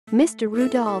Mr.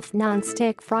 Rudolf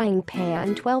Nonstick Frying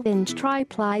Pan 12-inch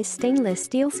Tri-Ply Stainless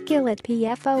Steel Skillet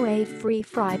PFOA-free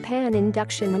Fry Pan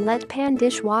Induction Omlette Pan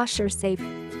Dishwasher Safe.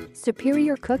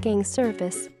 Superior cooking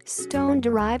surface,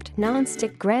 stone-derived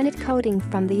non-stick granite coating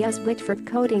from the whitford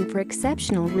coating for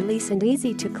exceptional release and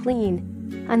easy to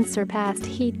clean. Unsurpassed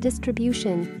heat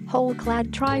distribution,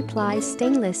 whole-clad Tri-Ply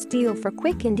stainless steel for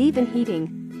quick and even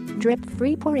heating.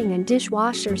 Drip-free pouring and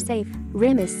dishwasher safe,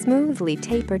 rim is smoothly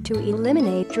tapered to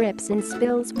eliminate drips and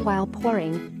spills while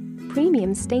pouring.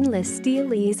 Premium stainless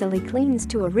steel easily cleans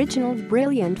to original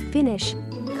brilliant finish.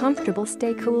 Comfortable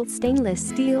stay cool stainless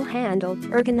steel handle,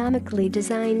 ergonomically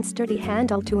designed sturdy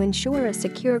handle to ensure a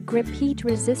secure grip,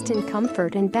 heat-resistant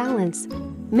comfort and balance.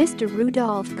 Mr.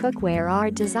 Rudolf cookware are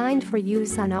designed for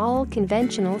use on all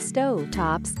conventional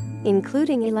stovetops,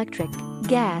 including electric,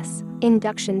 gas,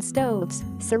 induction stoves,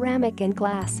 ceramic and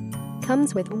glass.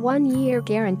 Comes with 1-year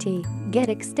guarantee. Get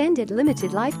extended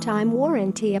limited lifetime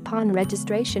warranty upon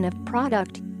registration of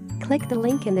product. Click the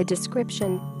link in the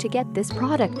description to get this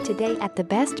product today at the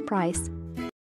best price.